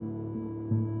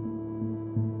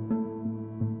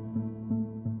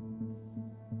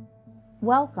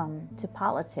Welcome to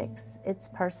Politics, It's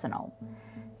Personal.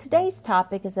 Today's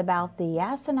topic is about the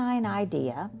asinine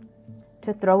idea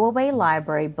to throw away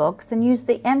library books and use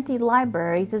the empty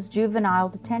libraries as juvenile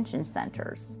detention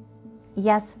centers.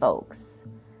 Yes, folks,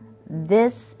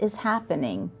 this is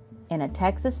happening in a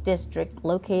Texas district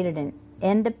located in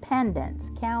Independence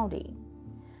County,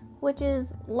 which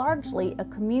is largely a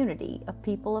community of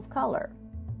people of color.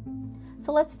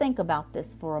 So let's think about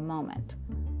this for a moment.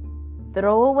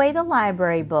 Throw away the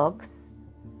library books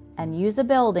and use a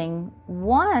building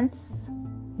once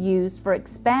used for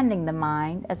expanding the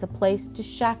mind as a place to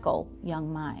shackle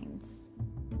young minds.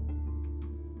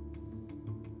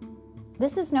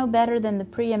 This is no better than the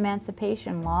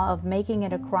pre-emancipation law of making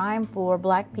it a crime for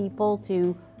Black people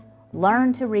to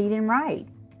learn to read and write,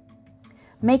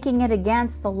 making it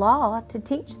against the law to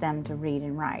teach them to read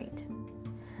and write.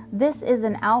 This is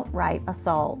an outright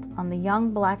assault on the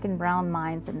young Black and brown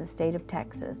minds in the state of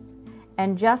Texas.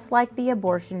 And just like the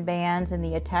abortion bans and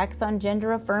the attacks on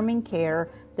gender-affirming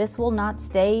care, this will not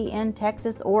stay in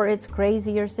Texas or its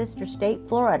crazier sister state,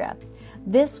 Florida.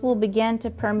 This will begin to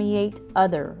permeate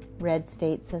other red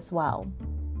states as well.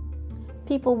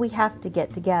 People, we have to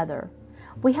get together.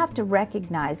 We have to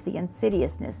recognize the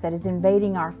insidiousness that is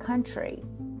invading our country,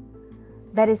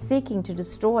 that is seeking to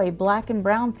destroy Black and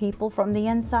brown people from the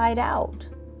inside out.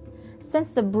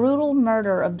 Since the brutal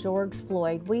murder of George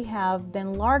Floyd, we have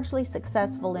been largely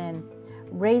successful in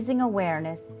raising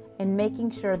awareness and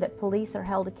making sure that police are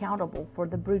held accountable for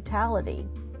the brutality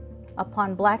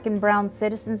upon Black and brown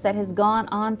citizens that has gone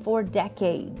on for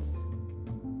decades.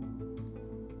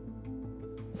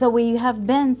 So we have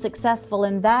been successful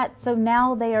in that, so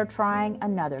now they are trying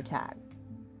another tack,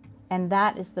 and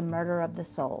that is the murder of the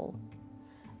soul.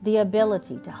 The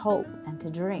ability to hope and to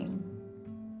dream.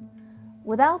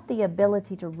 Without the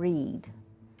ability to read,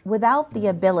 without the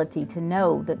ability to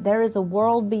know that there is a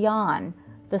world beyond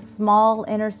the small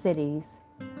inner cities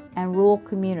and rural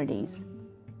communities,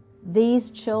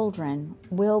 these children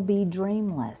will be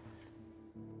dreamless.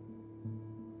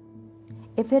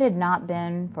 If it had not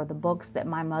been for the books that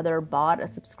my mother bought a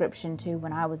subscription to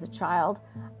when I was a child,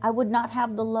 I would not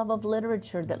have the love of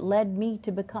literature that led me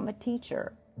to become a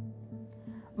teacher.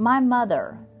 My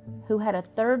mother, who had a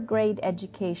third-grade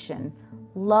education,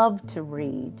 loved to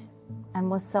read and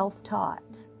was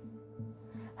self-taught.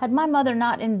 Had my mother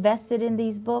not invested in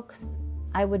these books,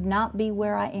 I would not be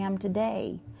where I am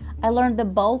today. I learned the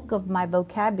bulk of my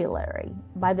vocabulary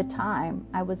by the time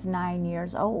I was 9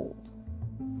 years old.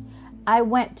 I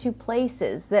went to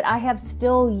places that I have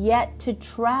still yet to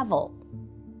travel.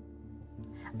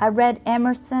 I read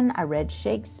Emerson, I read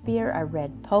Shakespeare, I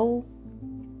read Poe.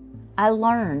 I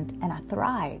learned and I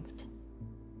thrived.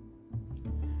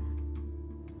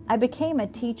 I became a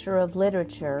teacher of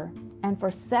literature, and for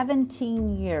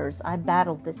 17 years I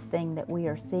battled this thing that we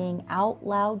are seeing out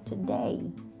loud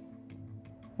today,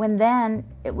 when then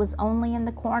it was only in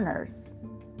the corners.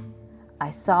 I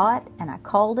saw it and I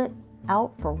called it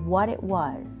out for what it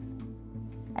was.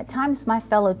 At times my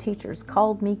fellow teachers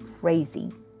called me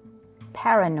crazy,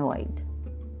 paranoid.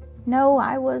 No,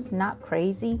 I was not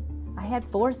crazy. I had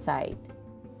foresight.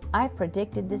 I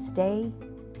predicted this day,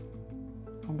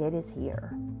 and it is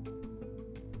here.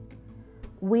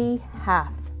 We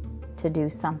have to do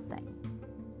something.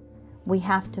 We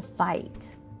have to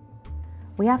fight.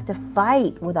 We have to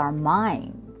fight with our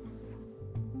minds.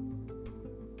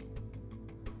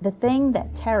 The thing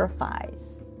that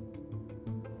terrifies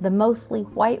the mostly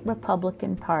white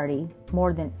Republican Party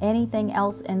more than anything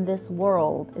else in this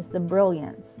world is the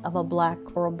brilliance of a Black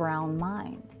or a brown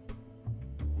mind.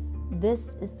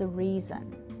 This is the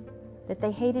reason that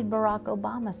they hated Barack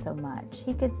Obama so much.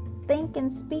 He could think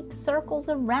and speak circles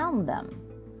around them.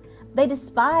 They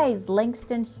despised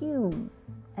Langston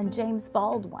Hughes and James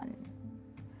Baldwin.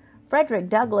 Frederick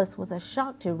Douglass was a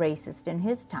shock to racists in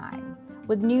his time,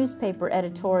 with newspaper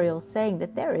editorials saying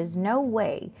that there is no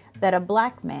way that a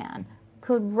Black man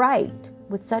could write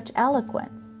with such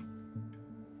eloquence.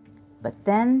 But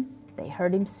then they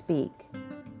heard him speak.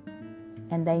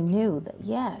 And they knew that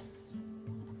yes,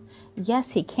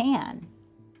 he can.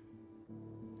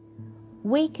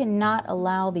 We cannot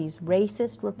allow these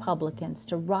racist Republicans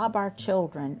to rob our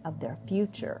children of their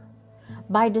future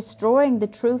by destroying the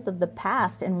truth of the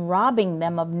past and robbing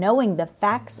them of knowing the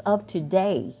facts of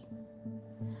today.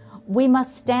 We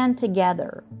must stand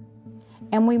together,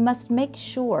 and we must make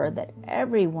sure that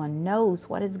everyone knows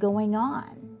what is going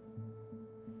on.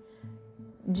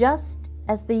 Just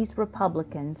as these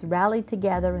Republicans rallied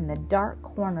together in the dark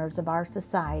corners of our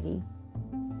society,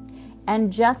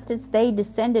 and just as they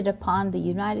descended upon the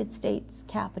United States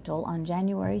Capitol on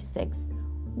January 6th,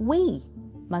 we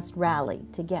must rally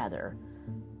together,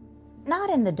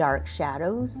 not in the dark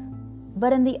shadows,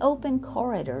 but in the open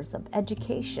corridors of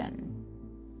education,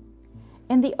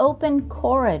 in the open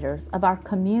corridors of our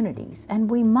communities. And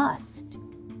we must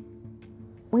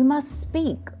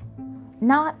speak,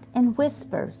 not in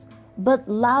whispers, but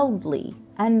loudly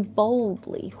and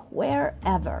boldly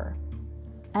wherever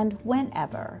and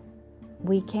whenever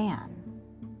we can.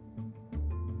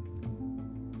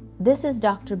 This is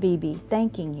Dr. Beebe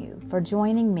thanking you for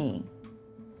joining me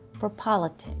for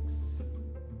Politics.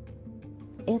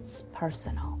 It's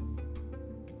personal.